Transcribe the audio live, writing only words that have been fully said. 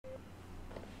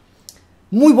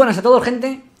Muy buenas a todos,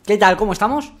 gente. ¿Qué tal? ¿Cómo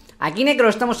estamos? Aquí Necro,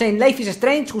 estamos en Life is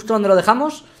Strange, justo donde lo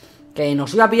dejamos. Que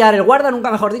nos iba a pillar el guarda, nunca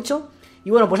mejor dicho. Y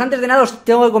bueno, pues antes de nada os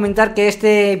tengo que comentar que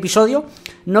este episodio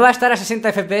no va a estar a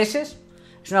 60 FPS.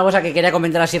 Es una cosa que quería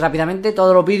comentar así rápidamente.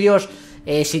 Todos los vídeos,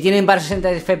 si tienen para 60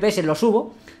 FPS los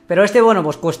subo. Pero este, bueno,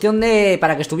 pues cuestión de...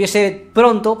 para que estuviese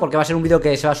pronto, porque va a ser un vídeo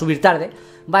que se va a subir tarde,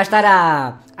 va a estar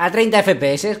a 30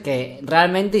 FPS, que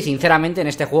realmente y sinceramente en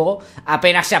este juego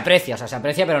apenas se aprecia. O sea, se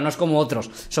aprecia, pero no es como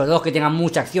otros, sobre todo que tengan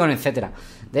mucha acción, etcétera.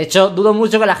 De hecho, dudo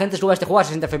mucho que la gente suba este juego a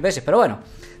 60 FPS, pero bueno.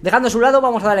 Dejando a su lado,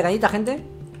 vamos a darle cañita, gente.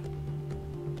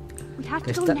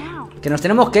 Que nos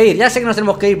tenemos que ir, ya sé que nos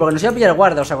tenemos que ir, porque nos iba a pillar el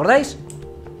guarda, ¿os acordáis?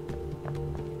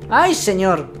 ¡Ay,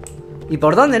 señor! ¿Y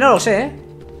por dónde? No lo sé,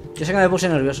 Yo sé que me puse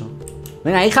nervioso.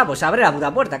 Venga, hija, pues abre la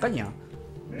puta puerta, coño.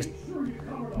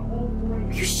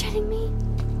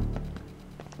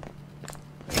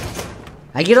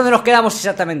 Aquí es donde nos quedamos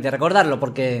exactamente, recordarlo,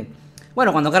 porque...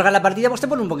 bueno, cuando cargas la partida, pues te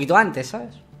pone un poquito antes,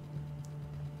 ¿sabes?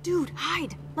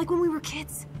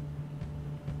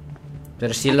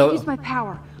 Pero si lo...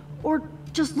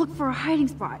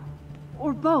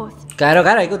 claro,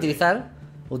 hay que utilizar.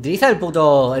 Utiliza el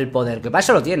puto... el poder, que para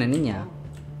eso lo tiene, niña.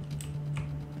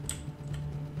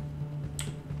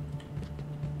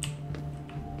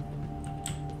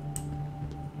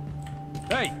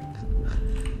 Hey.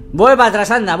 Vuelve para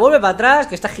atrás, anda, vuelve para atrás,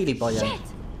 que estás gilipollas.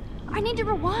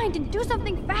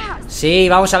 Sí,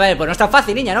 vamos a ver, pues no es tan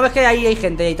fácil, niña. ¿No ves que ahí hay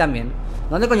gente ahí también?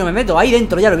 ¿Dónde coño me meto? Ahí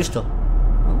dentro, ya lo he visto.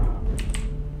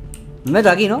 Me meto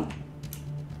aquí, ¿no?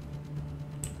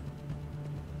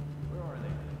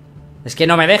 Es que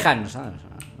no me dejan, ¿sabes?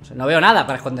 No veo nada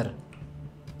para esconder.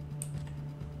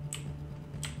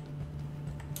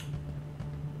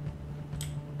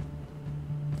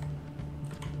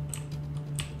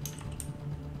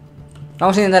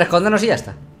 Vamos a intentar escondernos y ya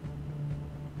está.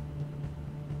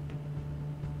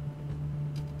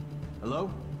 Hello?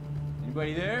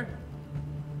 Anybody there?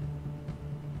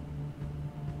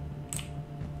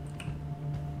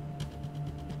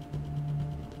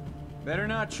 Better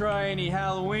not try any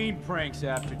Halloween pranks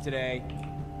after today.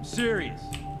 I'm serious.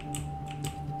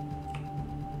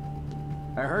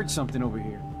 I heard something over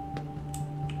here.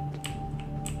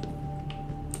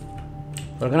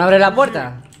 ¿Por qué no abre la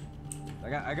puerta?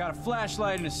 I got a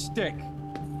flashlight and a stick.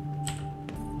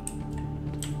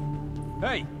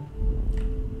 Hey!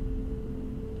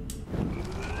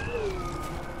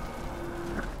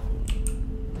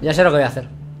 Ya sé lo que voy a hacer.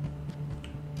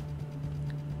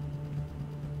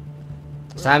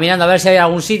 Estaba mirando a ver si había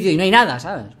algún sitio y no hay nada,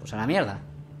 ¿sabes? Pues a la mierda.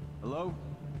 Hello?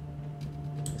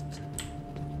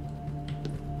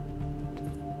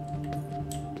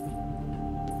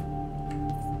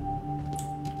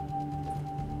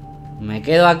 Me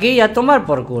quedo aquí y a tomar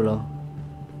por culo.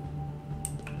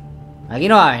 Aquí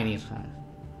no va a venir, ¿sabes?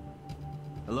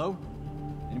 Hello?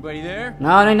 Anybody there?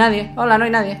 No, no hay nadie. Hola, no hay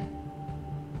nadie.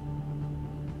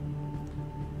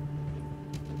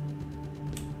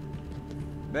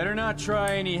 Better not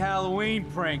try any Halloween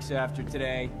pranks after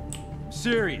today. I'm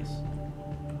serious.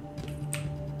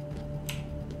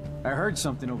 I heard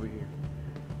something over here.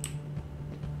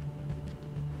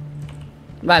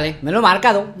 Vale, me lo he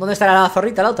marcado. ¿Dónde estará la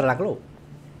zorrita, la otra, la Clow?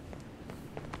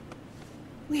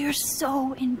 We are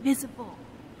so invisible.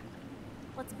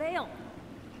 Let's bail.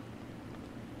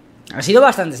 Ha sido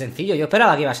bastante sencillo. Yo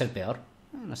esperaba que iba a ser peor.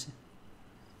 No sé.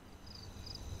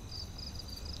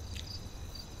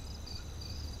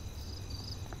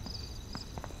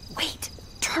 Wait,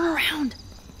 turn around.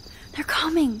 They're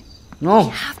coming. No.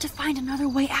 We have to find another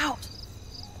way out.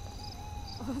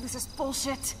 Oh, this is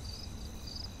bullshit.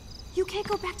 You can't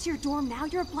go back to your dorm now.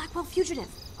 You're a Blackwell fugitive.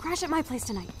 Crash at my place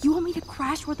tonight. You want me to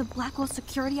crash where the Blackwell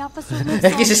security officer lives?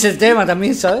 Es que ese es el tema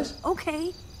también, ¿sabes?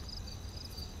 Okay.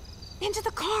 Into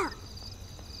the car.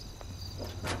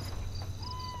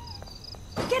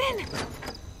 Get in.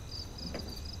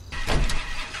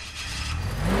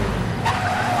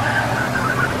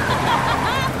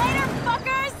 Later,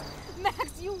 fuckers.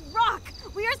 Max, you rock.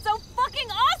 We are so fucking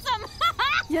awesome.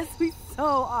 Yes, we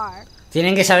so are.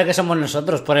 Tienen que saber que somos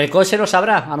nosotros. Por el coche lo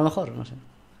sabrá, a lo mejor, no sé.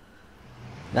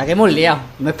 La que hemos liado.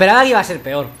 Me esperaba que iba a ser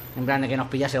peor. En plan de que nos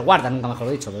pillase el guarda, nunca mejor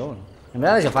dicho, pero bueno. En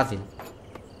verdad ha sido fácil.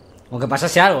 O que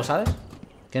pasase algo, ¿sabes?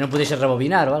 Que no pudiese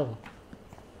rebobinar o algo.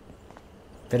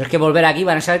 Pero es que volver aquí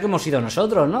van a saber que hemos sido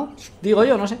nosotros, ¿no? Digo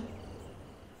yo, no sé.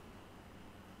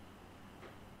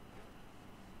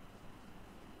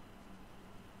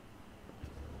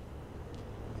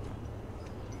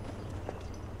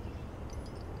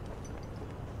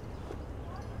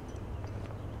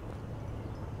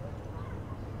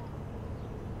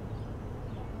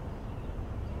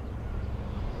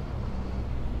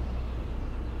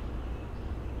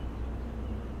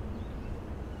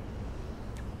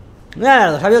 Mira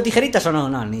las dos, ¿ha habido tijeritas o no?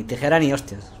 No, ni tijera ni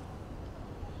hostias.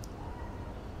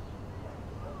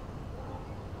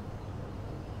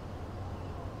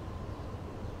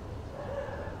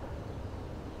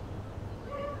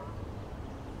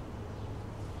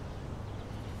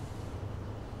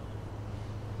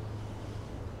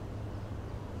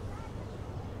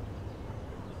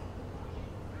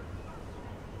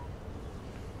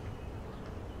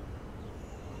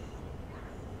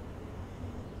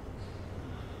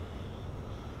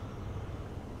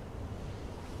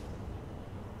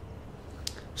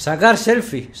 Sacar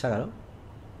selfie, sácalo.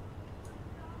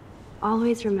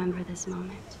 Always remember this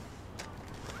moment.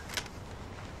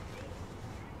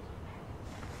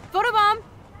 Photobomb!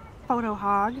 Photo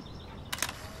hog.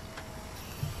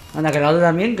 Anda, que la otra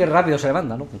también, que rápido se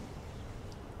levanta, ¿no?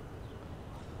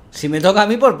 Si me toca a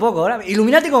mí por poco, ahora.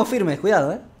 Illuminati confirme,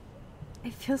 cuidado,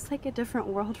 It feels like a different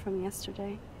world from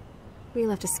yesterday. We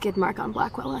left a skid mark on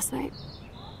Blackwell last night.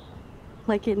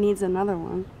 Like it needs another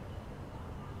one.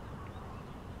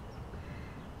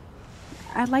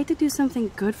 I'd like to do something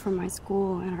good for my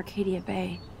school in Arcadia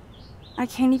Bay. I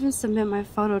can't even submit my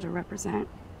photo to represent.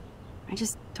 I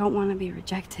just don't want to be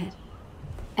rejected.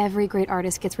 Every great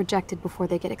artist gets rejected before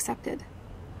they get accepted.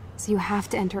 So you have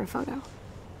to enter a photo.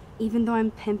 Even though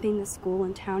I'm pimping the school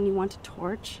in town you want to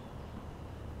torch?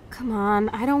 Come on,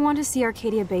 I don't want to see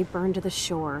Arcadia Bay burned to the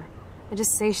shore. I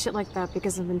just say shit like that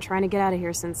because I've been trying to get out of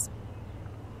here since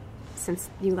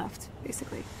you left,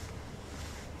 basically.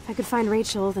 If I could find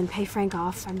Rachel, then pay Frank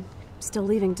off, I'm still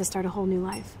leaving to start a whole new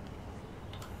life.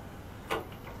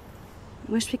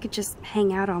 Wish we could just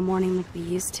hang out all morning like we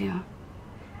used to.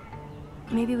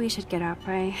 Maybe we should get up.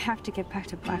 I have to get back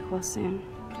to Blackwell soon.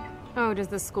 Oh, does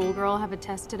the schoolgirl have a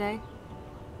test today?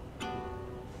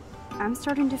 I'm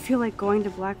starting to feel like going to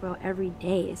Blackwell every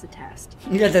day is a test.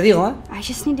 Ya te digo, I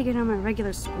just need to get on my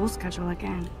regular school schedule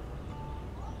again.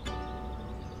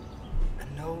 I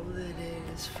know that it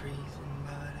is freezing,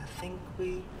 but I think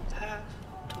we have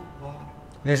to walk.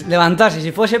 Es levantarse,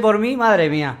 si fuese por mí, madre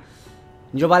mía.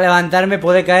 Yo para levantarme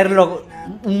puede caerlo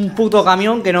un puto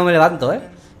camión que no me levanto, Es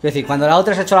decir, cuando la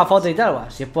otra se ha hecho la foto y tal,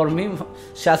 si es por mí,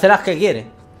 se hace las que quiere.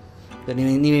 Pero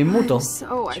ni me inmuto.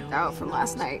 So wiped out from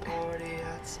last night.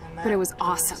 But it was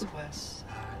awesome.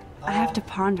 I have to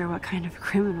ponder what kind of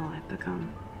criminal I've become.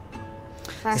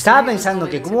 Estaba pensando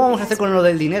que cómo vamos a hacer con lo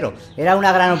del dinero. Era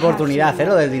una gran oportunidad hacer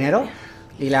lo del dinero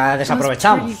y la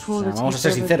desaprovechamos. O sea, vamos a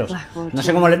ser sinceros. No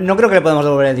sé cómo, no creo que le podemos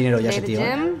devolver el dinero ya a ese tío.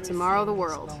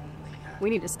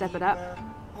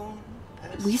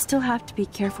 We still have to be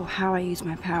careful how I use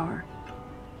my power.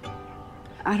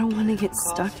 I don't want to get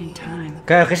stuck in time.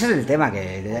 Claro, que ese es el tema, que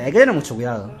hay que tener mucho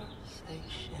cuidado.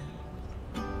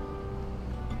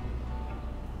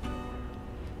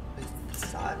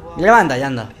 Y levanta, ya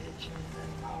anda.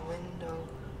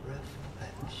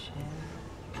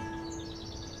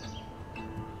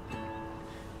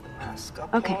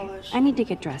 Okay, I need to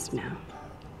get dressed now.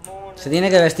 Se tiene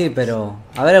que vestir, pero...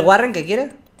 A ver, ¿el Warren qué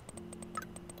quiere?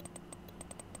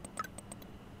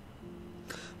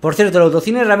 Por cierto, el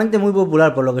autocine es realmente muy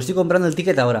popular, por lo que estoy comprando el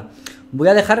ticket ahora. Voy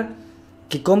a dejar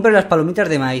que compre las palomitas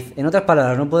de maíz. En otras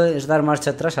palabras, no puedes dar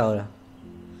marcha atrás ahora.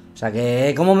 O sea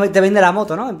que... ¿Cómo te vende la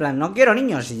moto, no? En plan, no quiero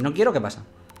niños, si no quiero, ¿qué pasa?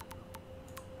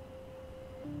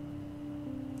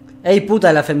 Ey,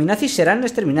 puta, las feminazis serán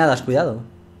exterminadas, cuidado.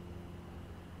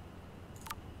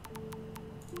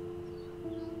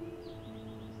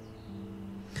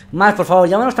 Más, por favor,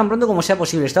 llámanos tan pronto como sea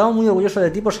posible. Estamos muy orgullosos de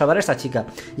ti por salvar a esta chica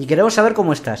y queremos saber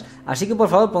cómo estás. Así que por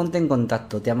favor ponte en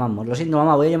contacto, te amamos. Lo siento,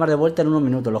 mamá, voy a llamar de vuelta en unos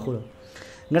minutos, lo juro.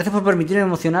 Gracias por permitirme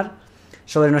emocionar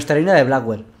sobre nuestra reina de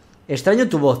Blackwell. Extraño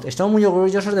tu voz, estamos muy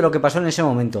orgullosos de lo que pasó en ese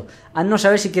momento. Haznos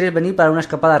saber si quieres venir para una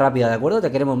escapada rápida, ¿de acuerdo? Te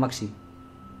queremos, Maxi.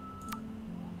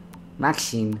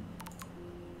 Maxim.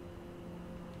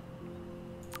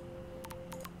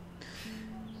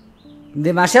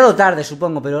 Demasiado tarde,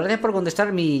 supongo, pero gracias por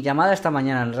contestar mi llamada esta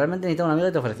mañana. Realmente necesitaba un amigo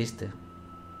que te ofreciste.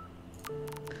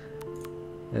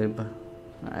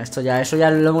 Eso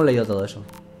ya lo hemos leído todo eso.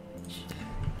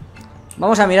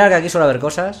 Vamos a mirar que aquí suele haber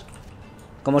cosas.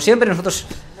 Como siempre, nosotros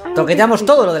toqueteamos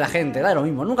todo lo de la gente, da lo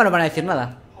mismo. Nunca nos van a decir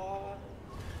nada.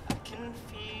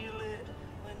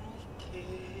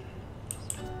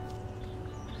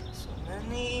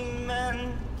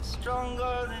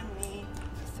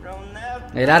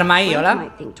 El arma ahí, hola. I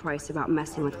might think twice about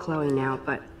messing with Chloe now,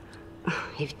 but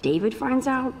if David finds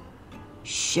out,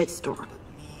 shitstorm.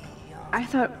 I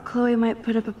thought Chloe might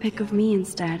put up a pic of me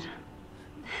instead.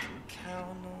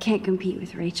 Can't compete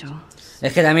with Rachel.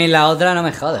 Es que también la otra, no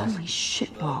me jodas. Holy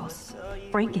shitballs.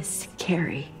 Frank is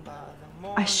scary.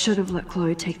 I should have let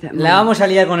Chloe take that money. La vamos a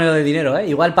liar con el de dinero,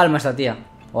 Igual palma esta tía.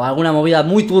 O alguna movida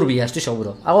muy turbia, estoy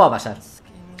seguro. Algo va a pasar.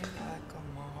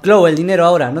 Chloe, el dinero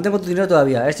ahora. No tengo tu dinero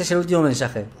todavía. Este es el último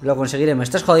mensaje. Lo conseguiré. Me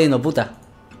estás jodiendo, puta.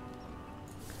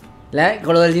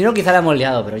 Con lo del dinero quizá la hemos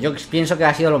liado, pero yo pienso que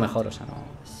ha sido lo mejor, o sea,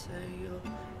 no.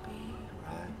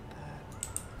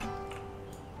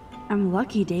 I'm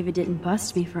lucky David didn't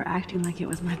bust me for acting like it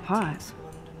was my pot.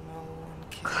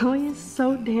 Chloe is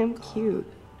so damn cute.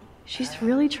 She's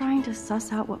really trying to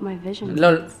suss out what my vision is.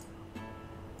 LOL.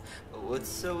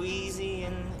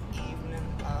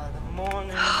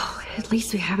 At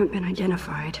least we haven't been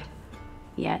identified.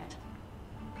 Yet.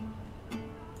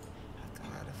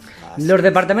 Los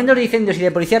departamentos de incendios y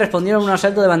de policía respondieron a un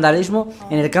asalto de vandalismo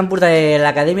en el campus de la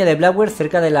Academia de Blackwell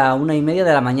cerca de la 1:30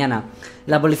 de la mañana.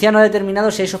 La policía no ha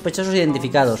determinado si hay sospechosos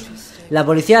identificados. La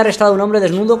policía ha arrestado a un hombre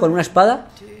desnudo con una espada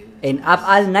en Up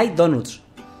All Night Donuts,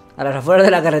 a las afueras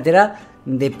de la carretera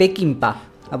de Peckinpah,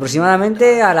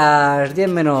 aproximadamente a las 10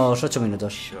 menos 8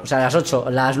 minutos. O sea,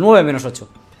 las 9 menos 8.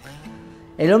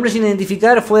 El hombre sin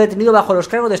identificar fue detenido bajo los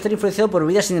cargos de estar influenciado por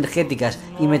bebidas energéticas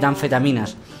y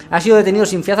metanfetaminas. Ha sido detenido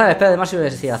sin fianza a la espera de más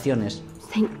investigaciones.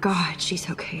 Thank God she's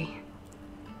okay.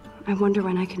 I wonder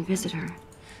when I can visit her.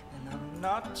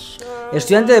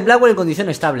 Estudiante de Blackwell en condición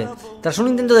estable. Tras un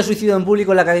intento de suicidio en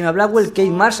público en la Academia Blackwell,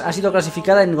 Kate Mars ha sido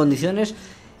clasificada en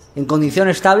condición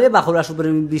estable bajo la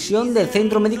supervisión del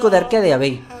Centro Médico de Arcadia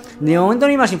Bay. De momento no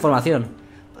hay más información.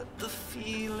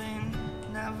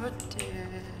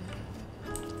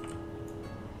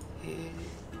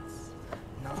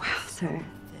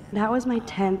 That was my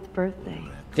 10th birthday.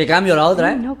 Qué cambio la otra,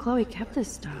 I didn't know Chloe kept this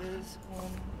stuff.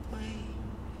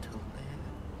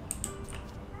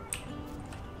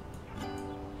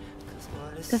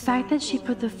 The fact that she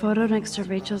put the photo next to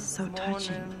Rachel's is so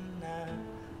touching.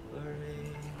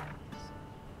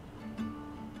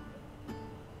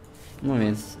 Muy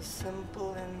bien.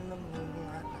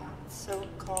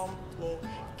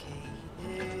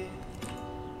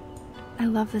 I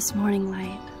love this morning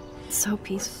light. It's so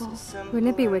peaceful. Wouldn't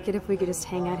it be wicked if we could just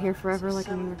hang out here forever like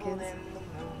when we were kids?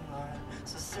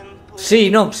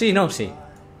 Sí, no, sí, no, sí.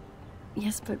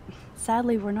 Yes, but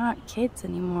sadly we're not kids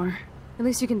anymore. At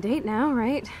least you can date now,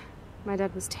 right? My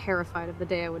dad was terrified of the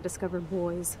day I would discover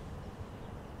boys.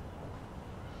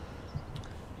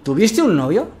 ¿Tuviste un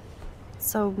novio?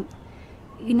 So,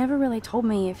 you never really told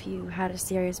me if you had a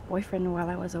serious boyfriend while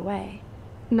I was away.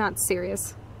 Not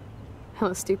serious.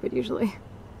 Hella stupid, usually.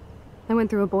 I went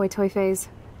through a boy toy phase.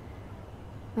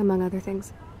 Among other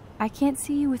things. I can't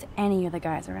see you with any of the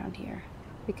guys around here.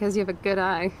 Because you have a good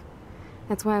eye.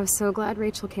 That's why I was so glad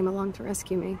Rachel came along to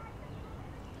rescue me.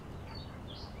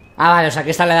 Ah, vale, o sea que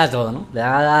esta le da todo, ¿no? Le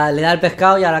da el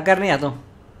pescado y a la carne y a todo.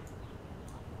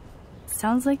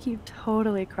 Sounds like you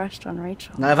totally crushed on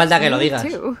Rachel. No hace falta que lo digas.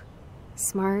 Too.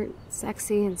 Smart,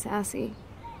 sexy, and sassy.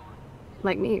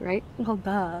 Like me, right? Well,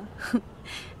 duh.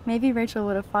 Maybe Rachel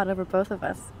would have fought over both of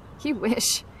us. You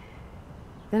wish.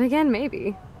 Then again,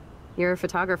 maybe. You're a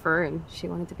photographer and she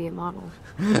wanted to be a model.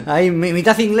 Ay,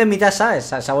 mitad inglés, mitad sabes.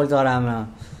 Se ha vuelto ahora...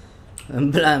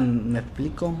 En plan, ¿me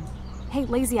explico? Hey,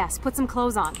 lazy ass, put some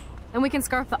clothes on. And we can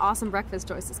scarf the awesome breakfast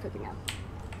Joyce is cooking up.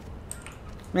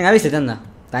 Venga, viste, anda.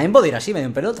 También puedo ir así, medio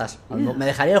en pelotas. ¿Me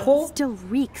dejaría el juego? Still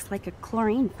reeks like a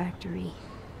chlorine factory.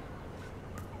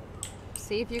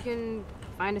 See if you can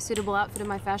find a suitable outfit in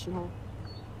my fashion hole.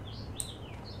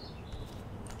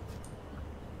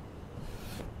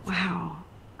 Wow.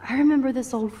 I remember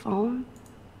this old phone.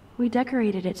 We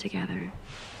decorated it together.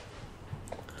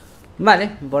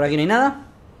 Vale, por aquí no hay nada.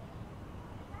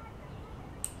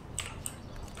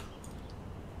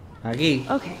 Aquí.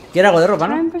 Okay. Quiero algo de ropa,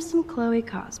 ¿no? Time for some Chloe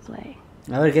cosplay.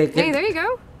 A ver, ¿qué? Hey, there you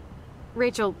go.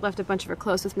 Rachel left a bunch of her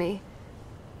clothes with me.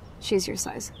 She's your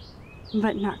size.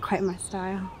 But not quite my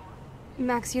style.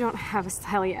 Max, you don't have a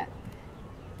style yet.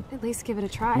 At least give it a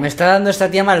try. Me está dando esta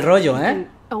tía mal rollo, ¿eh?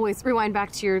 Always rewind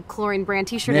back to your chlorine brand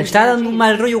t-shirt. Me está dando un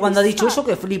mal rollo cuando ha dicho eso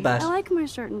que flipas. I like my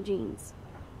shirt and jeans.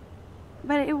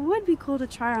 But it would be cool to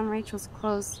try on Rachel's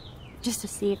clothes just to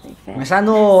see if they fit. Me está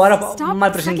dando ahora un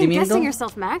mal Stop presentimiento. second-guessing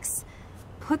yourself, Max.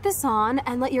 Put this on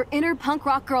and let your inner punk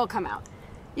rock girl come out.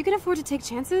 You can afford to take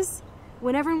chances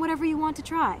whenever and whatever you want to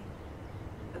try.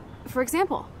 For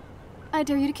example, I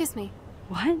dare you to kiss me.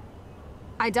 What?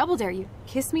 I double dare you.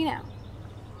 Kiss me now.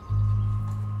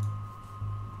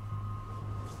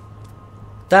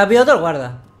 ¿Te ha pillado todo el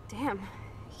guarda? Damn,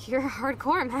 you're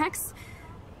hardcore, Max.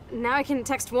 Now I can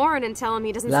text Warren and tell him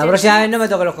he doesn't La stand a próxima vez chance, no me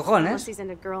toque los unless cojones. he's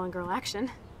into girl-on-girl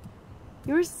action.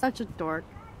 You're such a dork.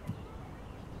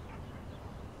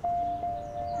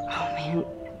 Oh man,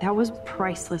 that was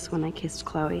priceless when I kissed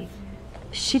Chloe.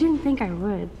 She didn't think I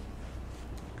would.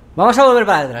 Vamos a volver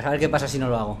para atrás, a ver qué pasa si no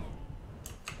lo hago.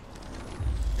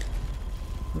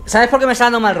 ¿Sabes por qué me está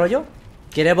dando mal rollo?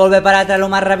 ¿Quieres volver para atrás lo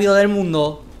más rápido del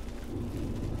mundo?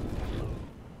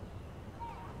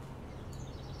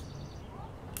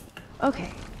 Okay.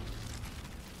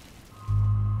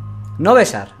 No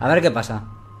besar, a ver qué pasa.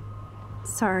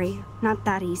 Sorry, not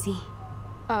that easy.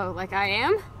 Oh, like I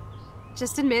am?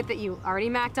 Just admit that you already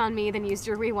macked on me, then used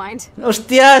your rewind.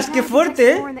 ¡Hostias, qué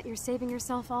fuerte, Warn that you're saving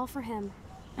yourself all for him.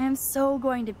 I am so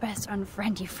going to best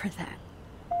unfriend you for that.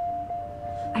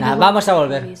 Nah, vamos a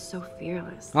volver. He is so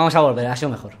fearless. Vamos a volver, ha sido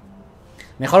mejor.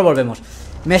 Mejor volvemos.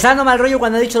 Me está dando mal rollo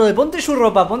cuando he dicho lo de ponte su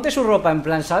ropa, en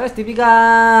plan, ¿sabes?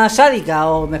 Típica sádica,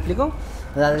 ¿o me explico?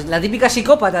 La típica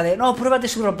psicópata de, no, pruébate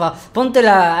su ropa,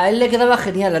 póntela, a él le quedaba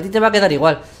genial, a ti te va a quedar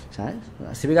igual, ¿sabes?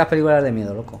 Las típicas películas de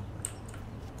miedo, loco.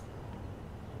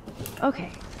 Okay.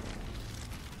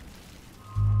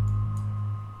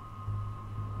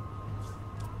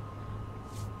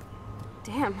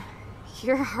 Damn,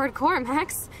 you're hardcore,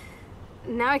 Max.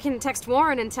 Now I can text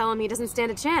Warren and tell him he doesn't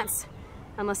stand a chance.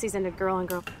 Unless he's into girl on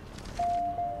girl.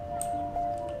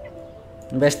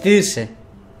 Vestirse.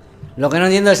 Lo que no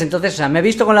entiendo es entonces, o sea, me he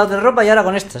visto con la otra ropa y ahora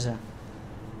con esta, o sea.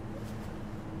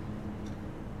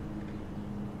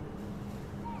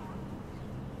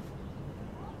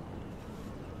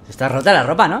 Está rota la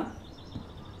ropa, ¿no?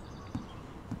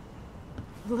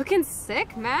 Looking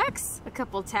sick, Max. A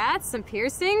couple tats, some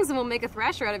piercings, and we'll make a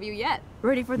thrasher out of you yet.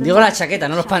 Ready for the Digo la chaqueta,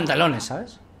 no los pantalones,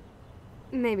 ¿sabes?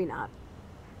 Maybe not.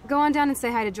 Go on down and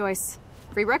say hi to Joyce.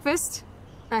 Free breakfast.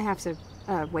 I have to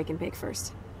wake and bake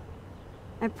first.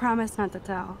 I promise not to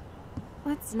tell.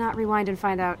 Let's not rewind and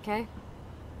find out, okay?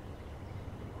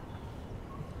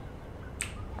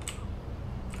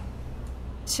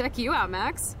 Check you out,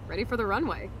 Max. Ready for the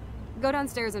runway. Go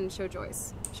downstairs and show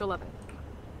Joyce. She'll love it.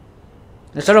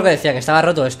 Eso es lo que decía, que estaba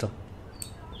roto esto.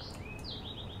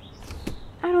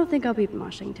 I don't think I'll be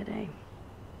moshing today.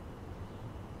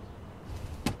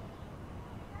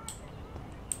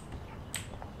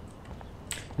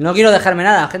 No quiero dejarme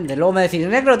nada, gente. Luego me decís,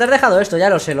 Necro, te has dejado esto, ya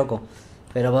lo sé, loco.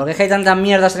 Pero porque es que hay tantas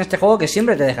mierdas en este juego que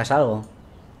siempre te dejas algo.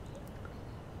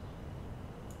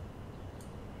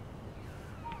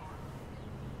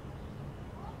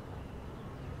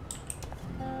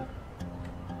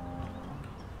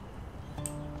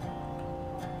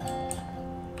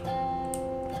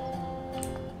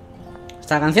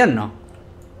 Esta canción no.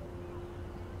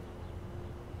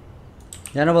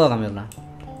 Ya no puedo cambiarla.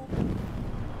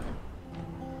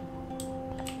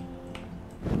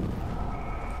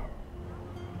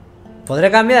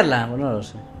 ¿Podré cambiarla? Pues no lo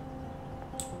sé.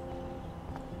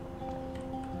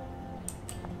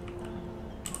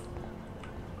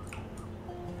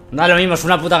 No es lo mismo, es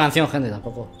una puta canción, gente,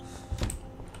 tampoco.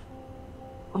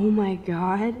 Oh my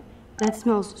god, that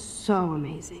smells so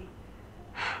amazing.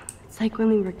 It's like when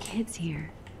we were kids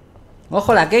here.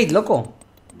 Ojo, la Kate, loco.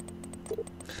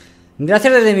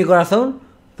 Gracias desde mi corazón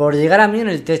por llegar a mí en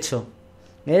el techo.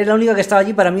 Eres la única que estaba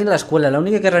allí para mí en la escuela, la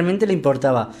única que realmente le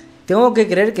importaba. Tengo que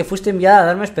creer que fuiste enviada a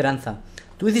darme esperanza.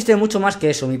 Tú hiciste mucho más que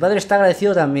eso. Mi padre está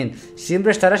agradecido también.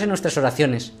 Siempre estarás en nuestras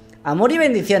oraciones. Amor y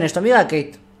bendiciones, tu amiga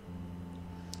Kate.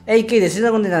 Hey Kate, estoy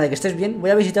contenta de que estés bien. Voy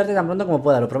a visitarte tan pronto como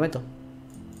pueda, lo prometo.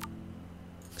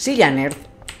 Sí, ya, nerd.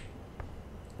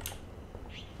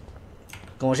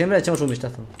 Como siempre, le echamos un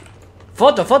vistazo.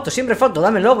 Foto, foto, siempre foto.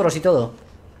 Dame logros y todo.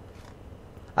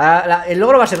 El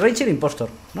logro va a ser Rachel Impostor,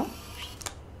 ¿no?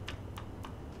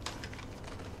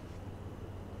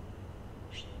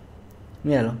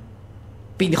 Míralo.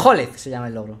 Pinholez se llama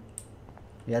el logro.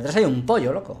 Y atrás hay un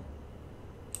pollo, loco.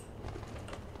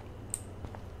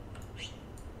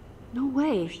 No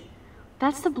way.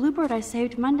 That's the bluebird I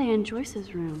saved Monday in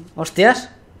Joyce's room. Hostias.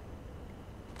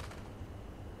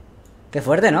 Qué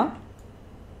fuerte, ¿no?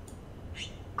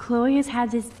 Chloe has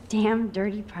had this damn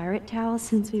dirty pirate towel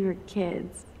since we were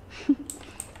kids.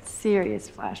 Serious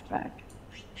flashback.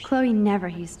 Chloe never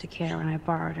used to care when I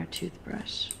borrowed her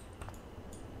toothbrush.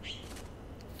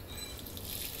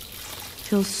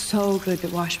 Feels so good to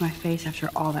wash my face after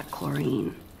all that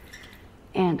chlorine.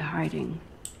 And hiding.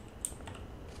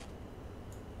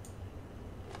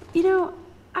 You know,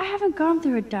 I haven't gone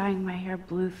through a dyeing my hair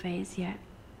blue phase yet.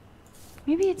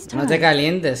 Maybe it's time. No te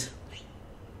calientes.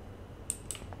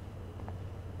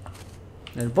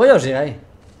 El pollo sigue ahí.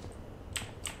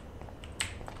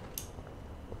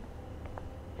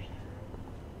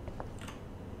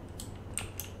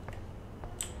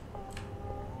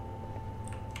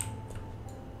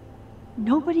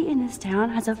 Nobody in this town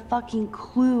has a fucking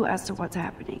clue as to what's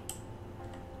happening.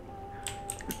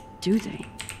 Or do they?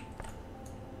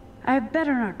 I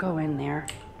better not go in there.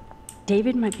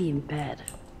 David might be in bed.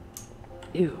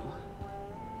 Ew.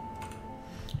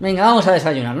 Venga, vamos a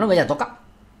desayunar, ¿no? Que ya toca.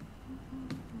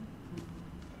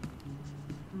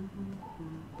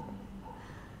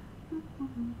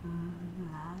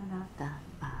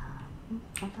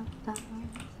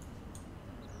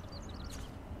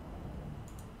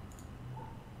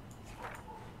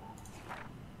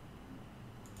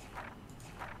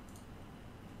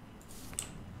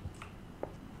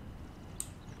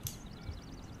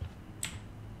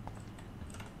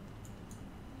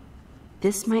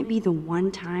 This might be the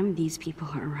one time these people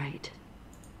are right.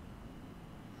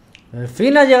 El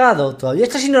fin ha llegado. ¿Todavía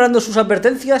estás ignorando sus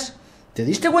advertencias? ¿Te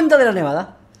diste cuenta de la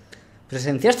nevada?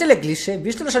 ¿Presenciaste el eclipse?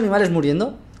 ¿Viste los animales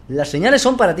muriendo? Las señales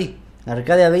son para ti.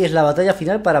 Arcadia Bay es la batalla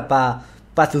final para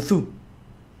Pazuzu.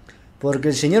 Porque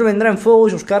el Señor vendrá en fuego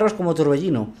y sus carros como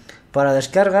torbellino, para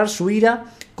descargar su ira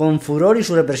con furor y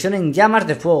su represión en llamas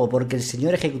de fuego, porque el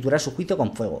Señor ejecutará su juicio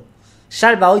con fuego.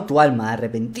 Salva hoy tu alma,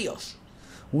 arrepentíos.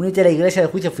 Únete a la iglesia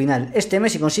del juicio final. Este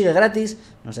mes, si consigue gratis,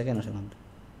 no sé qué, no sé cuánto.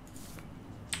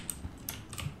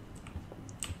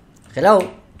 Hello.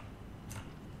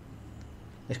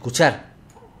 Escuchar.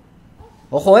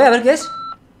 Ojo, a ver qué es.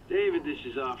 David, this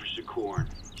is Officer Korn.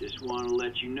 Just want to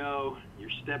let you know your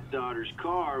stepdaughter's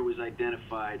car was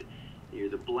identified near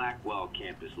the Blackwell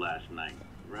campus last night,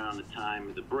 around the time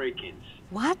of the break-ins.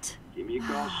 What? Give me a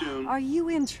call soon. Are you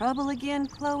in trouble again,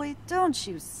 Chloe? Don't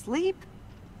you sleep?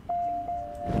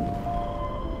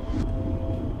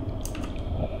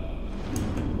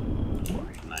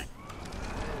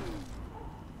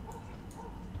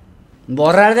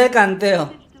 Borrar del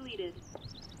canteo.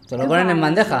 Te lo ponen en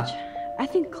bandeja. I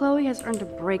think Chloe has earned a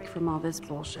break from all this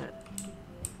bullshit.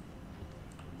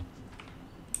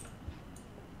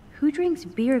 Who drinks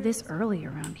beer this early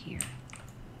around here?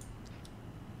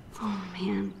 Oh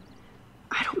man,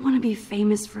 I don't want to be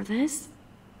famous for this.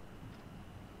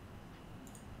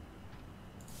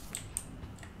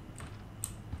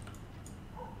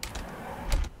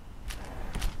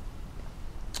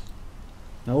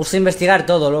 Me gusta investigar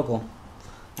todo, loco.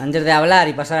 Antes de hablar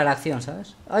y pasar a la acción,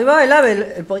 ¿sabes? Ahí va el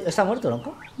ave, el pollo. Está muerto,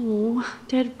 loco. Oh,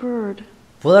 dead bird.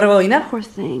 ¿Puedo rebobinar? Poor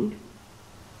thing.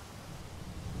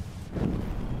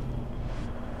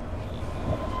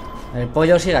 El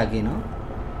pollo sigue aquí, ¿no?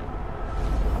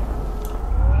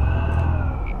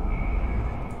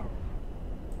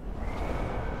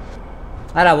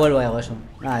 Ahora vuelvo y hago eso.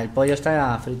 Ah, el pollo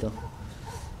está frito.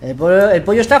 El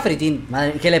pollo está fritín.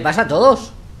 Madre, ¿qué le pasa a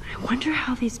todos? I wonder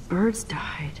how these birds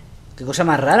died. Qué cosa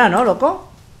más rara, ¿no, loco?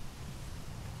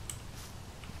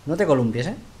 No te columpies,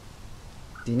 ¿eh?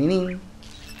 Tininín.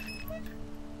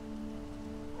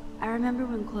 I remember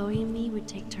when Chloe and me would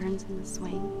take turns in the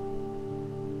swing.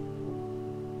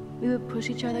 We would push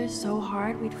each other so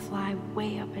hard we'd fly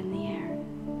way up in the air.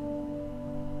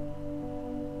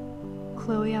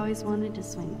 Chloe always wanted to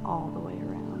swing all the way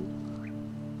around.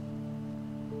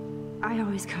 I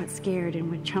always got scared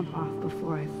and would jump off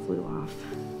before I flew off.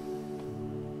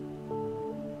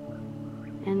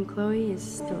 And Chloe is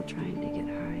still trying to get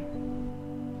high.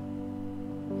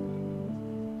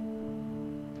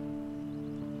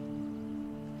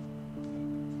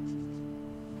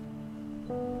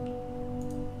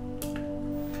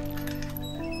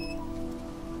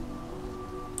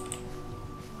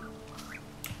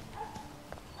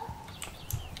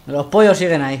 Los pollos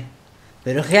siguen ahí.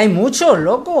 Pero es que hay muchos,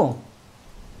 loco.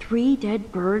 3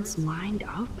 dead birds lined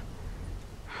up?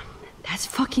 That's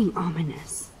fucking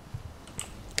ominous.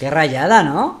 Qué rayada,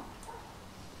 ¿no?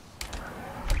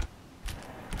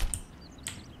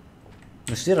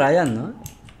 Me estoy rayando,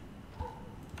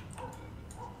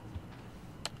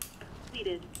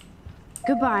 ¿eh?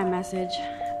 Goodbye, message.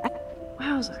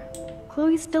 Wowzer.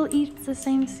 Chloe still eats the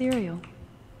same cereal.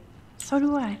 So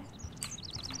do I.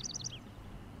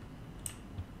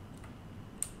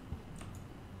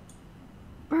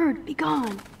 Bird, be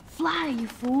gone. Fly, you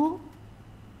fool.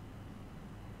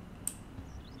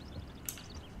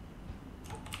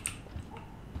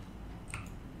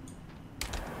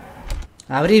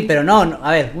 Abrir, pero no, no.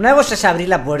 A ver, una cosa es abrir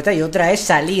la puerta y otra es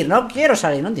salir. No quiero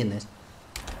salir, ¿no entiendes?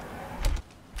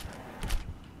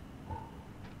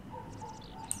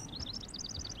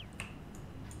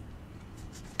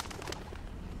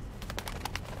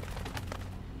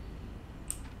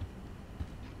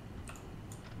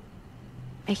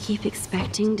 I keep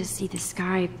expecting to see the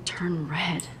sky turn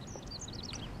red.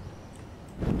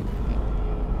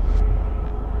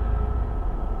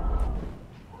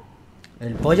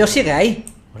 El pollo sigue ahí.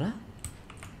 ¿Hola?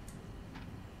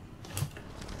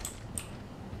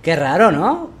 Qué raro,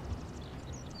 ¿no?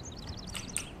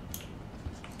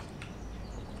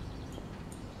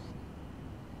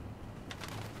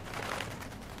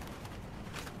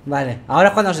 Vale, ahora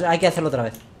es cuando hay que hacerlo otra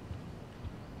vez.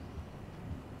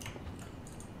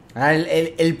 Ahora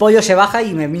el pollo se baja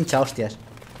y me pincha hostias.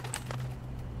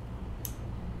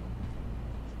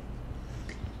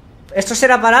 ¿Esto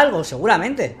será para algo?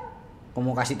 Seguramente.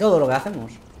 Como casi todo lo que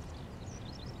hacemos.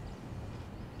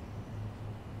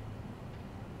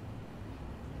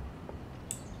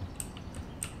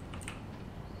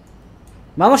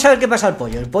 Vamos a ver qué pasa al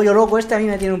pollo. El pollo loco este a mí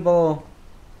me tiene un poco...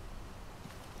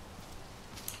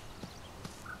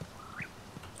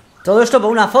 Todo esto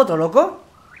por una foto, loco.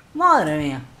 Madre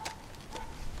mía.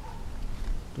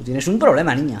 Tú tienes un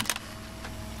problema, niña.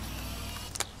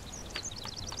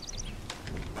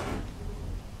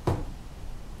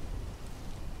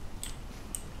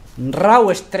 Raw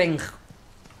Strength.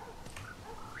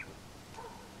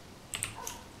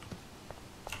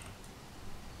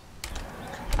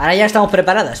 Ahora ya estamos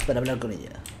preparadas para hablar con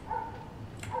ella.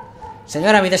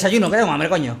 Señora, mi desayuno, que tengo hambre,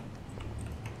 coño.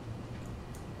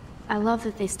 I love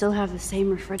that they still have the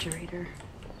same refrigerator.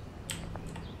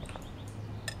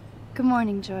 Good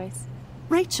morning, Joyce.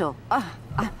 Rachel,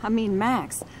 I mean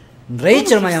Max.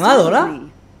 Rachel me ha llamado, ¿verdad?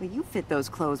 Well, you fit those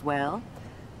clothes well.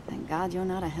 Thank God you're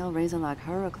not a hellraiser like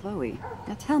her or Chloe.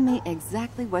 Now tell me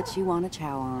exactly what you want to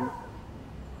chow on.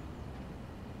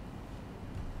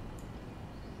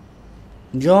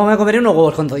 Yo me comeré unos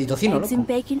huevos con todito tocino, Eggs and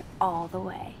loco. bacon all the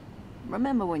way.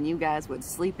 Remember when you guys would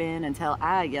sleep in until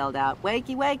I yelled out,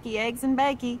 "Wakey, wakey, eggs and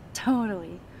bakey"?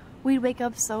 Totally. We'd wake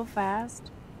up so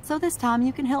fast. So this time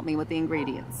you can help me with the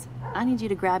ingredients. I need you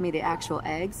to grab me the actual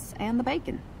eggs and the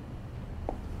bacon.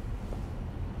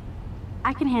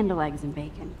 I can handle eggs and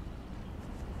bacon.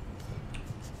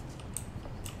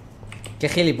 Qué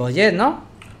gilipollez, ¿no?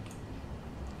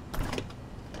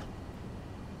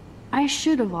 I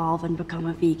should evolve and become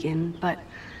a vegan, but...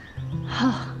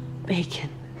 bacon.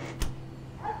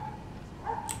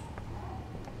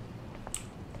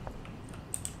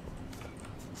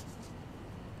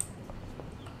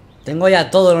 ¿Tengo ya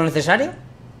todo lo necesario?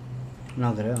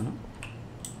 No creo, ¿no?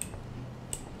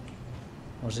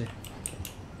 O sí.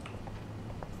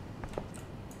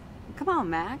 Come on,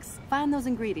 Max. Find those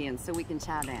ingredients so we can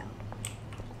chow down.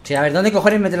 Sí, a ver, ¿dónde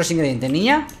cojones meter los ingredientes,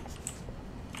 niña?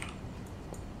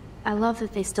 I love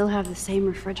that they still have the same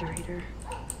refrigerator.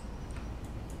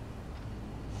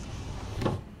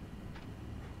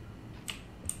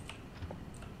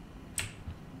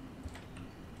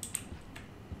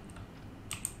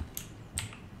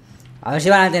 A ver si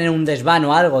van a tener un desván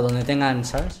o algo donde tengan,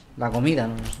 ¿sabes? La comida,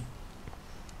 no sé.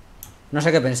 No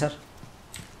sé qué pensar.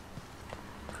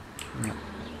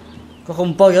 Coge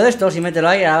un pollo de estos y mételo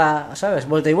ahí, ¿sabes?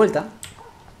 Vuelta y vuelta.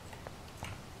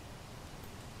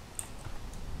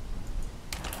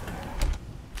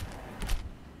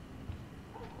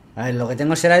 A ver, lo que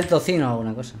tengo será el tocino o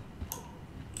alguna cosa.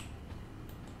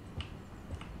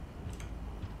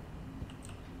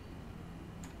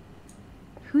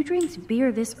 Who drinks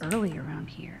beer this early around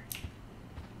here?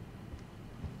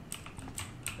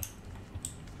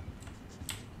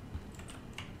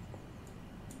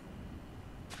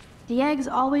 The eggs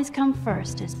always come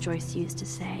first, as Joyce used to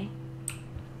say.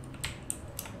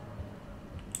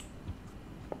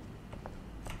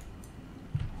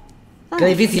 Qué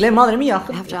difícil, madre mía.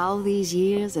 After all these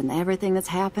years and everything that's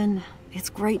happened, it's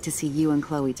great to see you and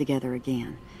Chloe together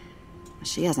again.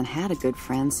 She hasn't had a good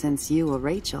friend since you or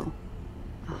Rachel.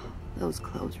 Oh, those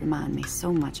clothes remind me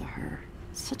so much of her.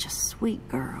 Such a sweet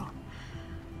girl.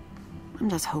 I'm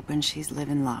just hoping she's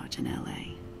living large in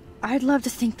LA. I'd love to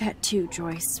think that too,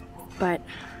 Joyce, but...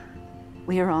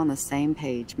 We're on the same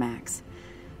page, Max.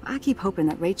 I keep hoping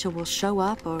that Rachel will show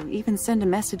up or even send a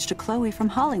message to Chloe from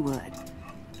Hollywood.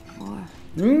 Or...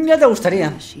 Ya te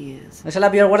gustaría. she is. Esa la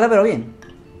pido guarda, pero bien.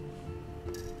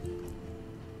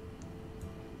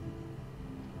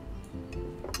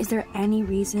 Is there any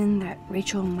reason that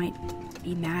Rachel might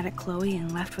be mad at Chloe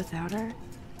and left without her?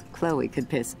 Chloe could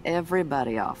piss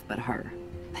everybody off but her.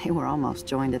 They were almost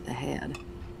joined at the head.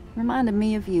 Reminded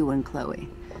me of you and Chloe.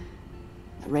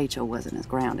 Rachel wasn't as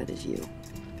grounded as you.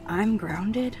 I'm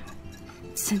grounded?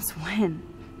 Since when?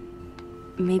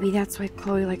 Maybe that's why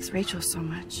Chloe likes Rachel so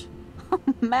much.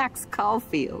 Max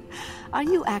Caulfield, are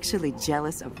you actually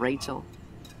jealous of Rachel?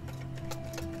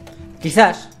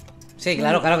 Quizás. Sí,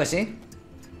 claro, claro que sí.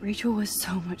 Rachel was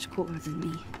so much cooler than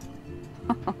me.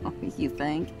 You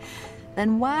think?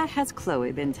 Then why has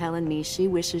Chloe been telling me she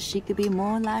wishes she could be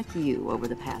more like you over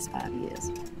the past 5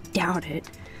 years? Doubt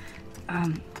it.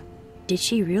 Did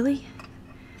she really?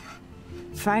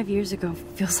 5 years ago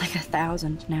feels like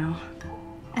 1,000 now.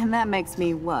 And that makes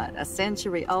me what, a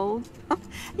century old?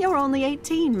 You're only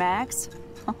 18, Max.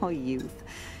 Oh, youth.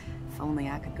 If only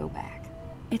I could go back.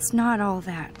 It's not all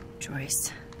that,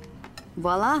 Joyce.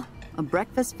 Voila, a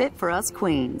breakfast fit for us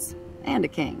queens. And a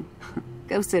king.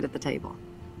 Go sit at the table.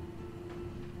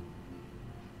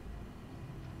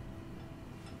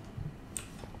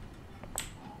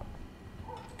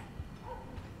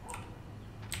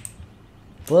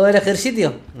 ¿Puedo elegir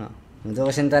sitio? No, me tengo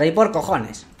que sentar ahí por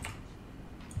cojones.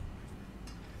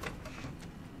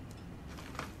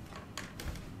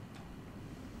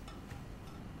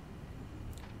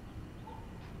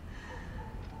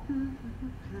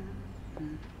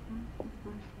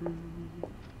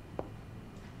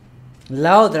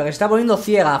 La otra que se está poniendo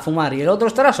ciega a fumar y el otro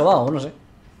estará sobado, no sé.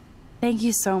 Thank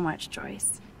you so much,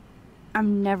 Joyce.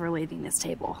 I'm never leaving this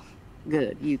table.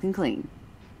 Good, you can clean.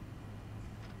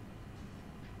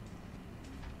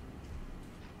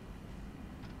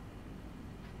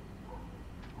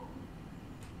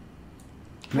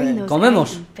 Bring those Comemos.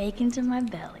 eggs and bacon to my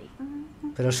belly.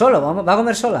 Pero solo, va a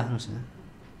comer sola, no sé.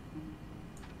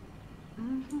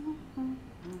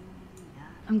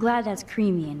 I'm glad that's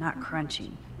creamy and not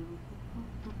crunchy.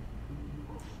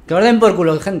 Que orden por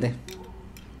culo, gente.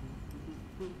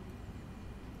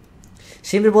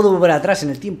 Siempre puedo volver atrás en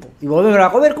el tiempo y volver a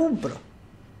comer como un pro.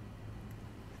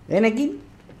 ¿Ven aquí?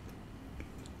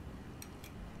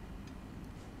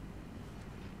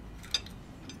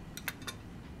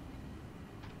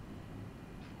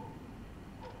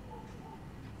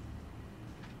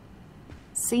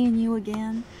 Seeing you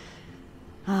again,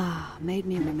 made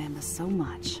me remember so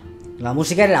much. La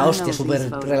música era la hostia, súper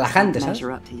relajante, ¿sabes?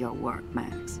 Measure up to your work,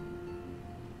 Max.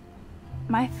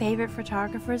 My favorite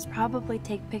photographers probably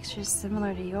take pictures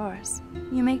similar to yours.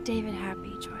 You make David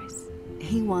happy, Joyce.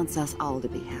 He wants us all to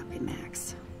be happy,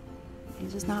 Max.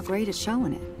 He's just not great at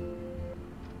showing it.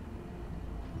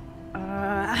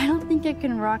 I don't think I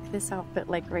can rock this outfit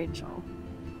like Rachel.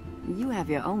 You have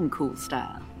your own cool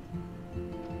style.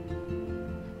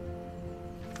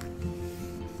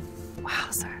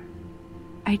 Wowzer.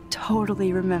 I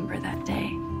totally remember that day.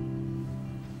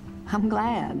 I'm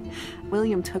glad.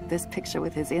 William took this picture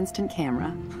with his instant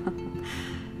camera.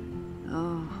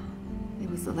 Oh, it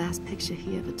was the last picture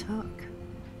he ever took.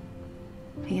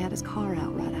 He had his car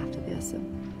out right after this, and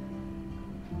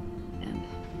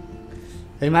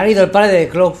El marido, el padre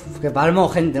de Chloe, que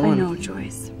palmó gente, I bueno. know,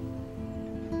 Joyce.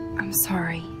 I'm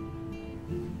sorry.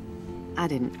 I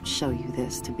didn't show you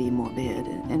this to be morbid.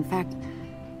 In fact,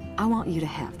 I want you to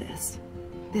have this.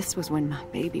 This was when my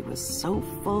baby was so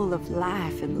full of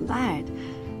life and light.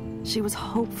 She was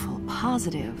hopeful,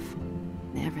 positive.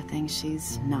 Everything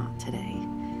she's not today.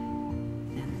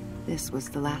 And this was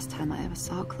the last time I ever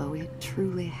saw Chloe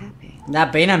truly happy. Da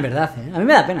pena, en verdad, ¿eh? A mí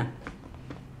me da pena.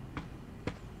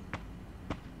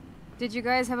 Did you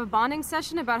guys have a bonding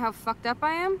session about how fucked up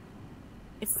I am?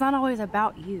 It's not always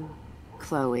about you.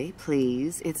 Chloe,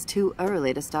 please. It's too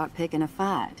early to start picking a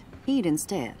fight. Eat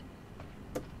instead.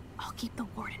 I'll keep the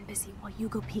warden busy while you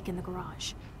go peek in the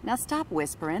garage. Now stop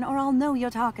whispering or I'll know you're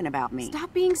talking about me.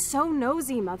 Stop being so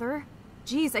nosy, Mother.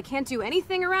 Jeez, I can't do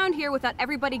anything around here without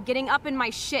everybody getting up in my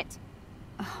shit.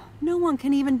 No one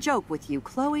can even joke with you,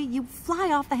 Chloe. You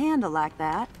fly off the handle like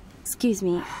that. Excuse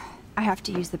me. I have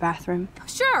to use the bathroom.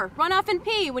 Sure, run off and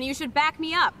pee when you should back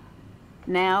me up.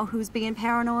 Now who's being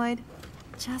paranoid?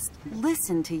 Just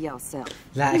listen to yourself.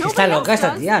 Es que está loca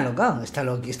esta tía, loca. Está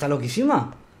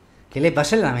loquísima. ¿Qué le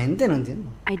pasa en la mente? No entiendo.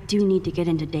 I do need to get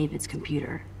into David's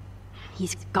computer.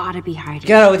 He's gotta be hiding.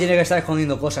 Claro que tiene que estar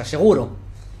escondiendo cosas, seguro.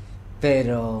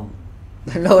 Pero...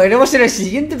 lo veremos en el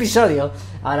siguiente episodio.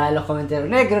 Ahora en los comentarios,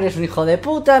 Necro, eres un hijo de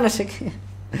puta, no sé qué.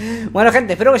 Bueno,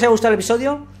 gente, espero que os haya gustado el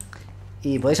episodio.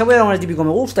 Y podéis apoyar con el típico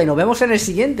me gusta. Y nos vemos en el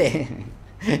siguiente.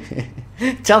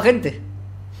 Chao, gente.